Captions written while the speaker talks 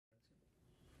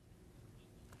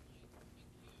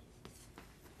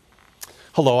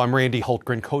Hello, I'm Randy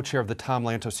Hultgren, co-chair of the Tom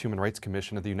Lantos Human Rights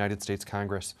Commission of the United States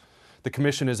Congress. The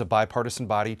Commission is a bipartisan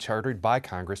body chartered by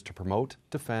Congress to promote,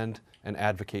 defend, and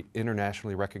advocate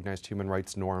internationally recognized human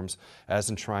rights norms as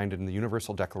enshrined in the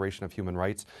Universal Declaration of Human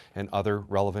Rights and other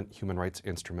relevant human rights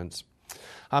instruments.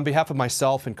 On behalf of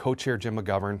myself and co-chair Jim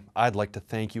McGovern, I'd like to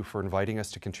thank you for inviting us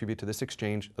to contribute to this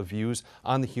exchange of views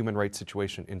on the human rights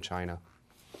situation in China.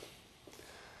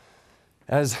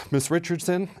 As Ms.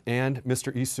 Richardson and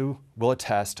Mr. Isu will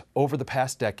attest, over the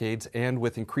past decades and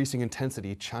with increasing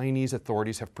intensity, Chinese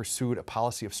authorities have pursued a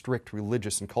policy of strict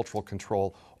religious and cultural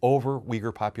control over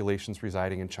Uyghur populations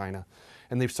residing in China,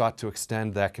 and they've sought to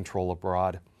extend that control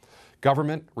abroad.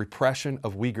 Government repression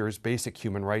of Uyghurs' basic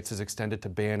human rights is extended to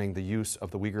banning the use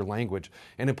of the Uyghur language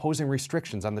and imposing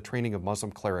restrictions on the training of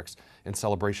Muslim clerics in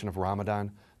celebration of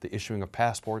Ramadan, the issuing of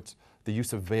passports, the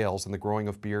use of veils and the growing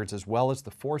of beards, as well as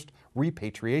the forced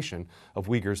repatriation of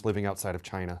Uyghurs living outside of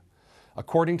China.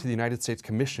 According to the United States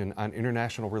Commission on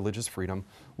International Religious Freedom,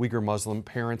 Uyghur Muslim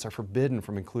parents are forbidden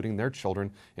from including their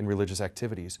children in religious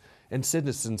activities, and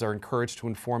citizens are encouraged to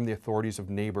inform the authorities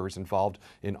of neighbors involved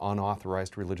in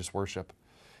unauthorized religious worship.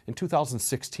 In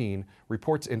 2016,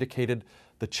 reports indicated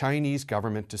the Chinese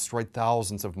government destroyed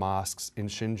thousands of mosques in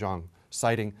Xinjiang,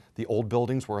 citing the old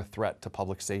buildings were a threat to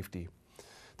public safety.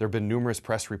 There have been numerous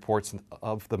press reports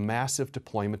of the massive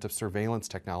deployment of surveillance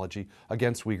technology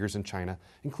against Uyghurs in China,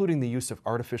 including the use of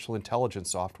artificial intelligence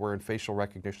software and facial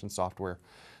recognition software.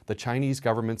 The Chinese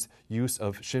government's use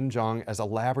of Xinjiang as a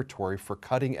laboratory for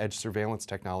cutting-edge surveillance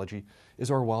technology is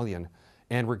Orwellian,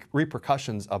 and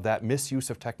repercussions of that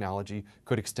misuse of technology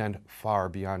could extend far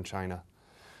beyond China.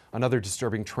 Another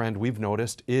disturbing trend we've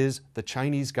noticed is the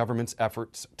Chinese government's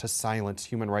efforts to silence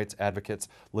human rights advocates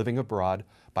living abroad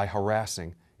by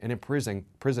harassing and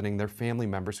imprisoning their family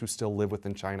members who still live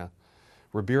within China.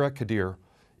 Rabira Kadir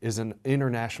is an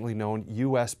internationally known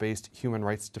U.S.-based human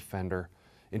rights defender.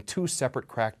 In two separate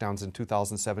crackdowns in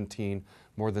 2017,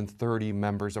 more than 30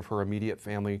 members of her immediate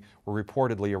family were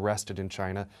reportedly arrested in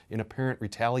China in apparent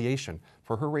retaliation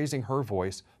for her raising her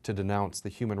voice to denounce the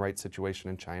human rights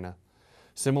situation in China.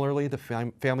 Similarly,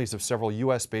 the families of several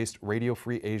U.S.-based Radio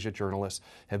Free Asia journalists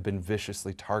have been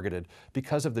viciously targeted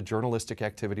because of the journalistic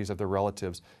activities of their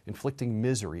relatives, inflicting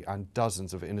misery on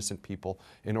dozens of innocent people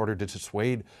in order to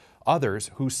dissuade others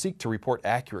who seek to report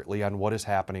accurately on what is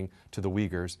happening to the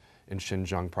Uyghurs in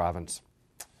Xinjiang province.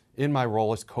 In my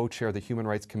role as co-chair of the Human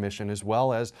Rights Commission, as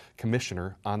well as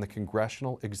commissioner on the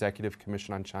Congressional Executive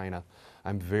Commission on China,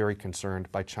 I'm very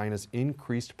concerned by China's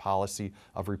increased policy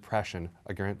of repression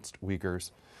against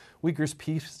Uyghurs. Uyghurs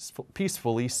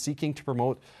peacefully seeking to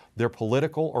promote their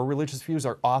political or religious views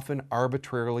are often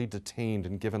arbitrarily detained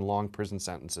and given long prison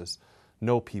sentences.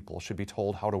 No people should be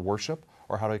told how to worship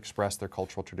or how to express their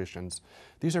cultural traditions.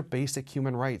 These are basic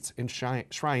human rights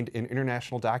enshrined in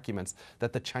international documents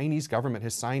that the Chinese government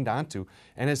has signed onto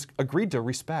and has agreed to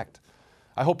respect.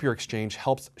 I hope your exchange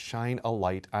helps shine a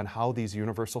light on how these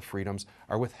universal freedoms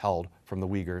are withheld from the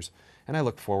Uyghurs, and I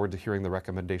look forward to hearing the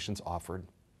recommendations offered.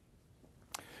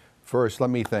 First, let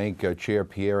me thank Chair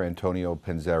Pierre Antonio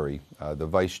Panzeri, the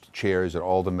Vice Chairs, and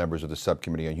all the members of the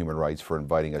Subcommittee on Human Rights for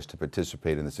inviting us to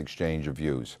participate in this exchange of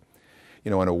views.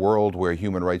 You know, in a world where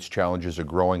human rights challenges are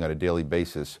growing on a daily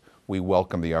basis, we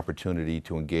welcome the opportunity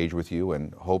to engage with you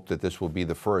and hope that this will be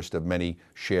the first of many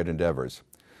shared endeavors.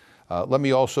 Let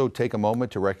me also take a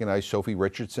moment to recognize Sophie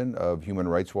Richardson of Human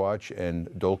Rights Watch and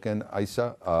Dolken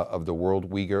Isa of the World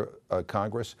Uyghur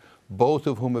Congress, both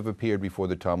of whom have appeared before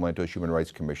the Tom Lantos Human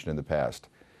Rights Commission in the past.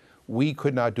 We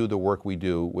could not do the work we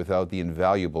do without the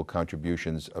invaluable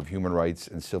contributions of human rights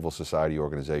and civil society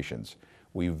organizations.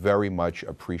 We very much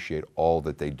appreciate all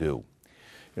that they do.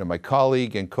 You know, my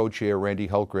colleague and co-chair Randy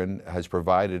Hultgren has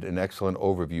provided an excellent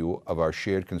overview of our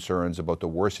shared concerns about the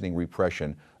worsening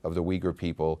repression of the Uyghur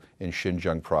people in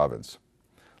Xinjiang province.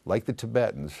 Like the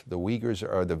Tibetans, the Uyghurs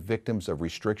are the victims of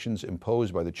restrictions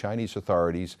imposed by the Chinese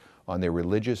authorities on their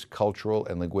religious, cultural,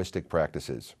 and linguistic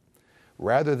practices.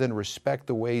 Rather than respect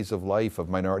the ways of life of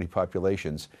minority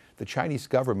populations, the Chinese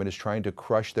government is trying to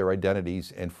crush their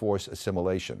identities and force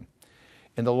assimilation.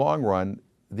 In the long run,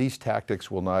 these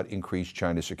tactics will not increase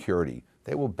China's security.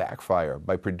 They will backfire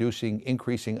by producing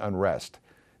increasing unrest.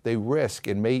 They risk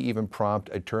and may even prompt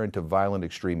a turn to violent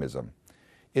extremism.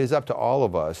 It is up to all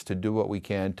of us to do what we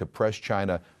can to press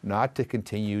China not to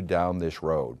continue down this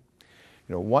road.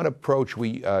 You know, one approach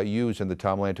we use in the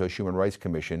Tom Lantos Human Rights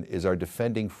Commission is our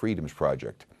Defending Freedoms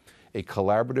Project, a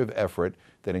collaborative effort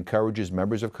that encourages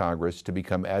members of Congress to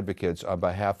become advocates on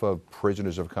behalf of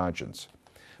prisoners of conscience.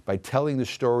 By telling the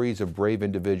stories of brave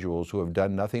individuals who have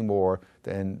done nothing more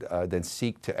than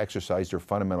seek to exercise their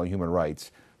fundamental human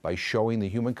rights, by showing the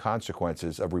human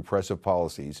consequences of repressive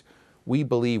policies, we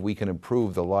believe we can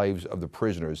improve the lives of the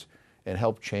prisoners and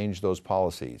help change those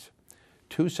policies.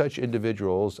 Two such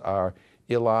individuals are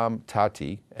Ilham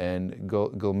Tohti and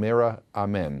Gulmira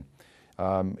Amin.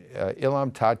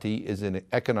 Ilham Tohti is an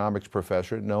economics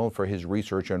professor known for his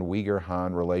research on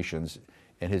Uyghur-Han relations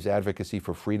and his advocacy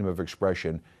for freedom of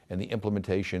expression and the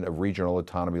implementation of regional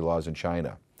autonomy laws in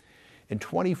China. In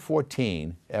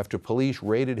 2014, after police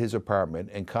raided his apartment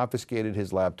and confiscated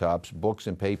his laptops, books,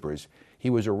 and papers, he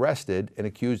was arrested and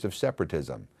accused of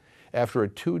separatism. After a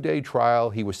 2-day trial,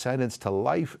 he was sentenced to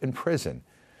life in prison.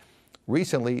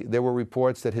 Recently, there were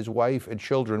reports that his wife and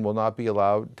children will not be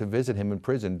allowed to visit him in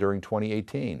prison during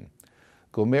 2018.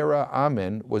 Gulmira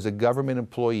Amin was a government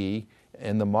employee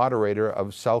and the moderator of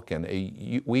Hultgren,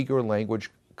 a Uyghur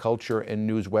language, culture, and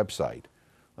news website.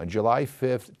 On July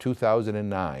 5,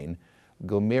 2009,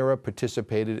 Gulmira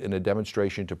participated in a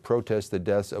demonstration to protest the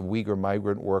deaths of Uyghur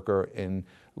migrant worker in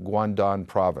Guangdong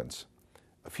province.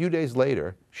 A few days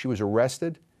later, she was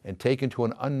arrested and taken to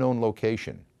an unknown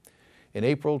location. In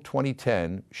April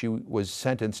 2010, she was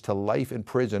sentenced to life in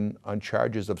prison on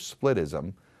charges of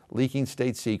splitism, leaking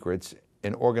state secrets,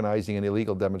 and organizing an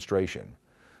illegal demonstration.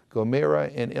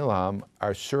 Gulmira and Ilham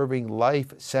are serving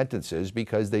life sentences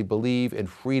because they believe in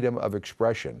freedom of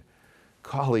expression.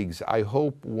 Colleagues, I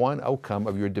hope one outcome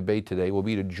of your debate today will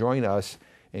be to join us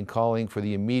in calling for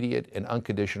the immediate and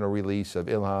unconditional release of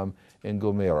Ilham and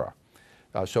Gulmira.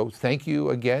 So thank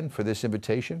you again for this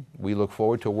invitation. We look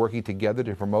forward to working together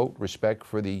to promote respect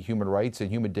for the human rights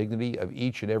and human dignity of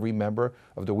each and every member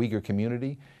of the Uyghur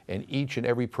community and each and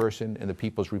every person in the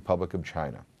People's Republic of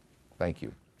China. Thank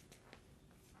you.